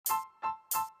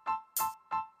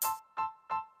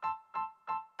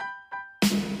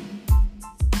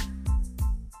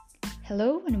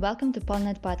Hello and welcome to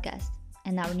Polnet Podcast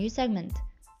and our new segment,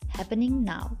 Happening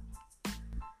Now.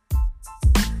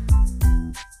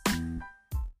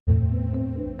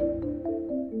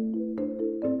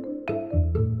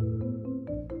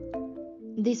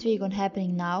 This week on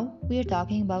Happening Now, we are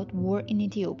talking about war in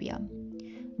Ethiopia.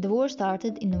 The war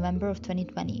started in November of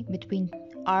 2020 between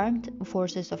armed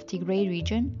forces of Tigray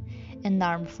region and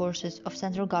armed forces of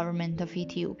central government of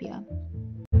Ethiopia.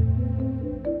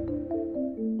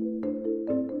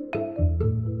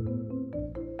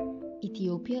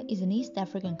 Ethiopia is an East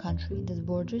African country that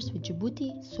borders with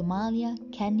Djibouti, Somalia,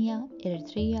 Kenya,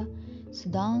 Eritrea,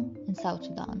 Sudan, and South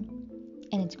Sudan,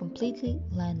 and it's completely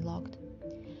landlocked.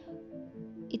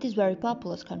 It is a very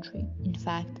populous country, in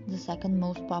fact, the second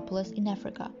most populous in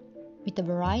Africa, with a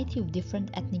variety of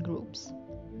different ethnic groups.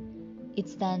 It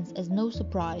stands as no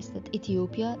surprise that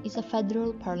Ethiopia is a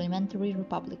federal parliamentary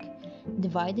republic,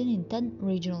 divided in 10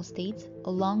 regional states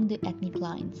along the ethnic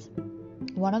lines.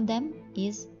 One of them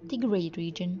is Tigray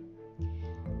region.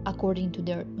 According to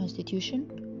their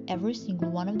constitution, every single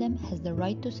one of them has the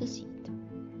right to secede.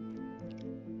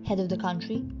 Head of the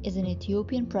country is an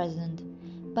Ethiopian president,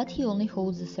 but he only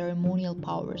holds the ceremonial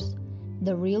powers.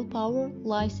 The real power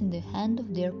lies in the hand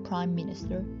of their prime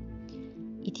minister.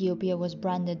 Ethiopia was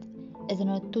branded as an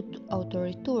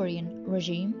authoritarian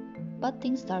regime, but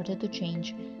things started to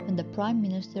change when the prime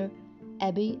minister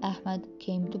Abiy Ahmed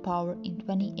came to power in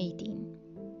 2018.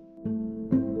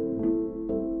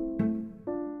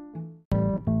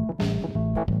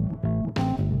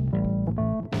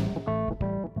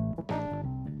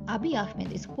 Abiy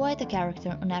Ahmed is quite a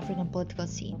character on African political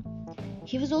scene.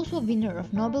 He was also a winner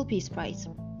of Nobel Peace Prize.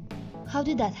 How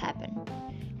did that happen?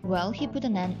 Well, he put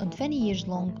an end on 20 years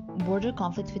long border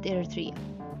conflicts with Eritrea.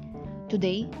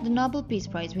 Today, the Nobel Peace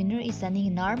Prize winner is sending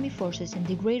in army forces in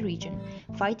the Tigray region,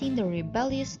 fighting the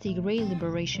rebellious Tigray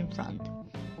Liberation Front.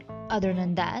 Other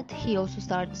than that, he also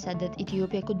said that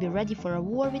Ethiopia could be ready for a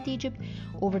war with Egypt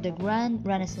over the Grand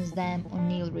Renaissance Dam on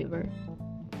Nile River.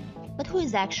 But who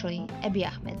is actually Abiy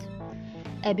Ahmed?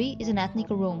 Abiy is an ethnic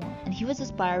Oromo, and he was an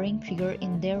aspiring figure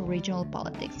in their regional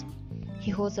politics. He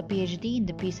holds a PhD in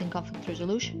the Peace and Conflict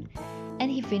Resolution,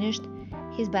 and he finished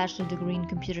his bachelor's degree in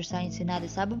computer science in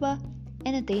Addis Ababa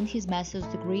and attained his master's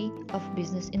degree of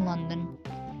business in London.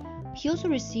 He also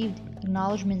received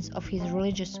acknowledgments of his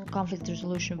religious conflict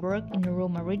resolution work in the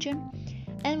Oromo region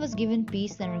and was given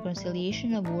Peace and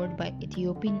Reconciliation Award by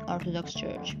Ethiopian Orthodox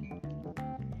Church.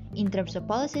 In terms of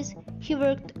policies, he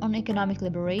worked on economic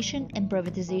liberation and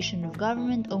privatization of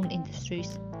government-owned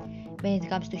industries. When it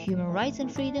comes to human rights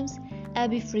and freedoms,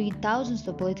 Abiy freed thousands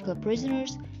of political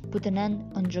prisoners, put an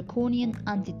end on draconian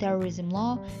anti-terrorism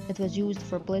law that was used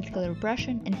for political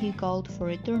repression, and he called for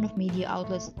return of media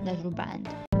outlets that were banned.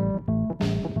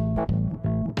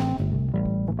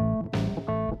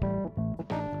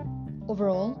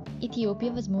 Overall,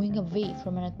 Ethiopia was moving away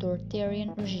from an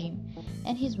authoritarian regime,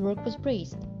 and his work was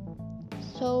praised.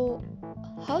 So,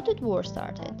 how did war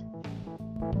started?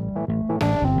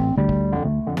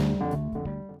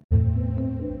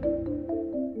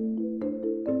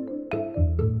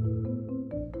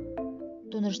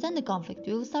 To understand the conflict,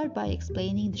 we will start by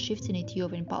explaining the shifts in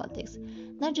Ethiopian politics,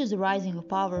 not just the rising of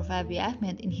power of Abiy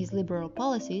Ahmed in his liberal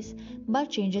policies,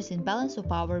 but changes in balance of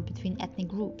power between ethnic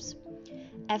groups.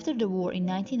 After the war in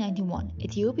 1991,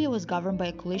 Ethiopia was governed by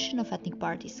a coalition of ethnic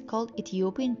parties called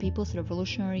Ethiopian People's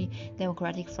Revolutionary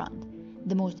Democratic Front.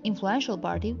 The most influential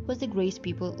party was the Tigray's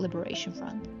People Liberation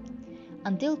Front.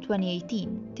 Until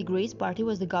 2018, Tigray's party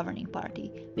was the governing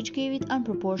party, which gave it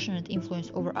unproportionate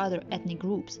influence over other ethnic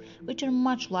groups, which are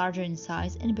much larger in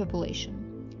size and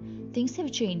population. Things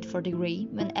have changed for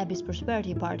Tigray when Abiy's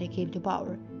Prosperity Party came to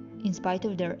power, in spite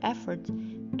of their efforts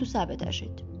to sabotage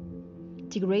it.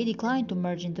 Tigray declined to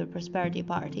merge into the Prosperity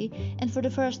Party, and for the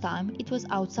first time, it was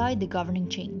outside the governing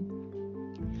chain.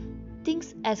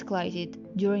 Things escalated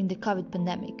during the COVID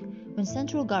pandemic, when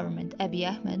central government Abiy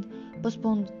Ahmed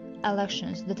postponed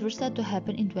elections that were set to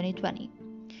happen in 2020.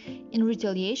 In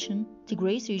retaliation,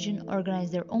 Tigray's region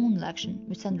organized their own election,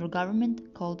 with central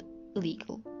government called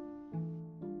illegal.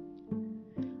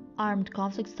 Armed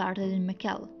conflict started in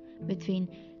Mekelle between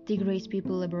Tigray's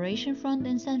People Liberation Front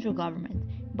and central government,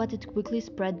 but it quickly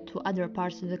spread to other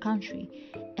parts of the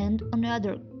country and on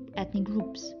other ethnic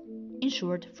groups. In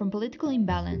short, from political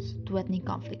imbalance to ethnic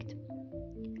conflict.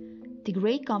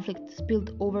 Tigray conflict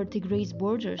spilled over Tigray's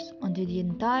borders onto the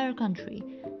entire country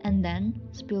and then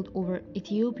spilled over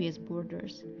Ethiopia's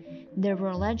borders. There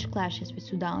were alleged clashes with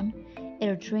Sudan,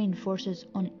 Eritrean forces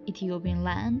on Ethiopian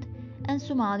land, and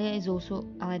Somalia is also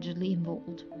allegedly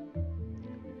involved.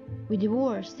 With the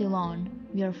war still on,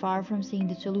 we are far from seeing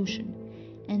the solution,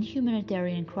 and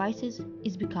humanitarian crisis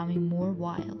is becoming more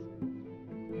wild.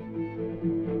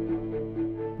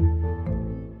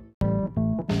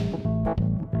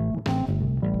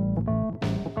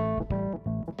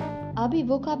 Abiy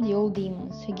woke up the old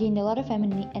demons. He gained a lot of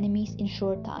enemies in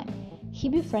short time. He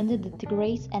befriended the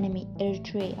Tigray's enemy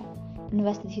Eritrea,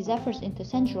 invested his efforts into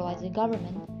centralizing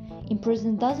government,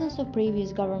 imprisoned dozens of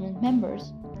previous government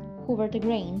members who were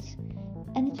Tigrayans,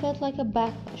 and it felt like a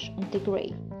backlash on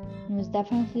Tigray, and was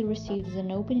definitely received as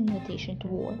an open invitation to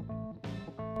war.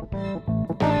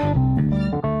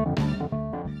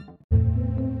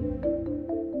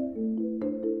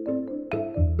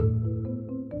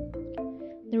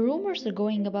 The rumors are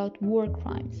going about war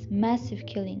crimes, massive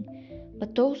killing,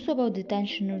 but also about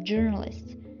detention of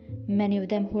journalists, many of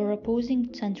them who are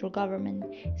opposing central government,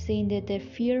 saying that they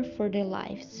fear for their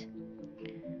lives.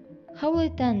 How will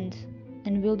it end?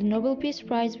 And will the Nobel Peace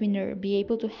Prize winner be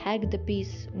able to hack the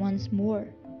peace once more?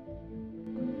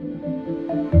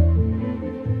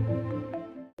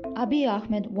 Abiy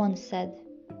Ahmed once said,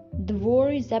 "The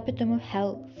war is the epitome of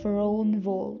hell for all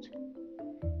involved."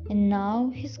 And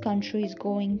now his country is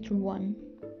going through one.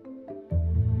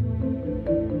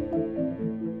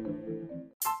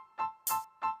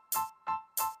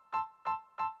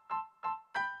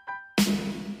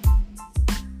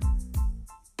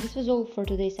 This was all for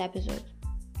today's episode.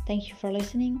 Thank you for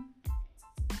listening,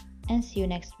 and see you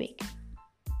next week.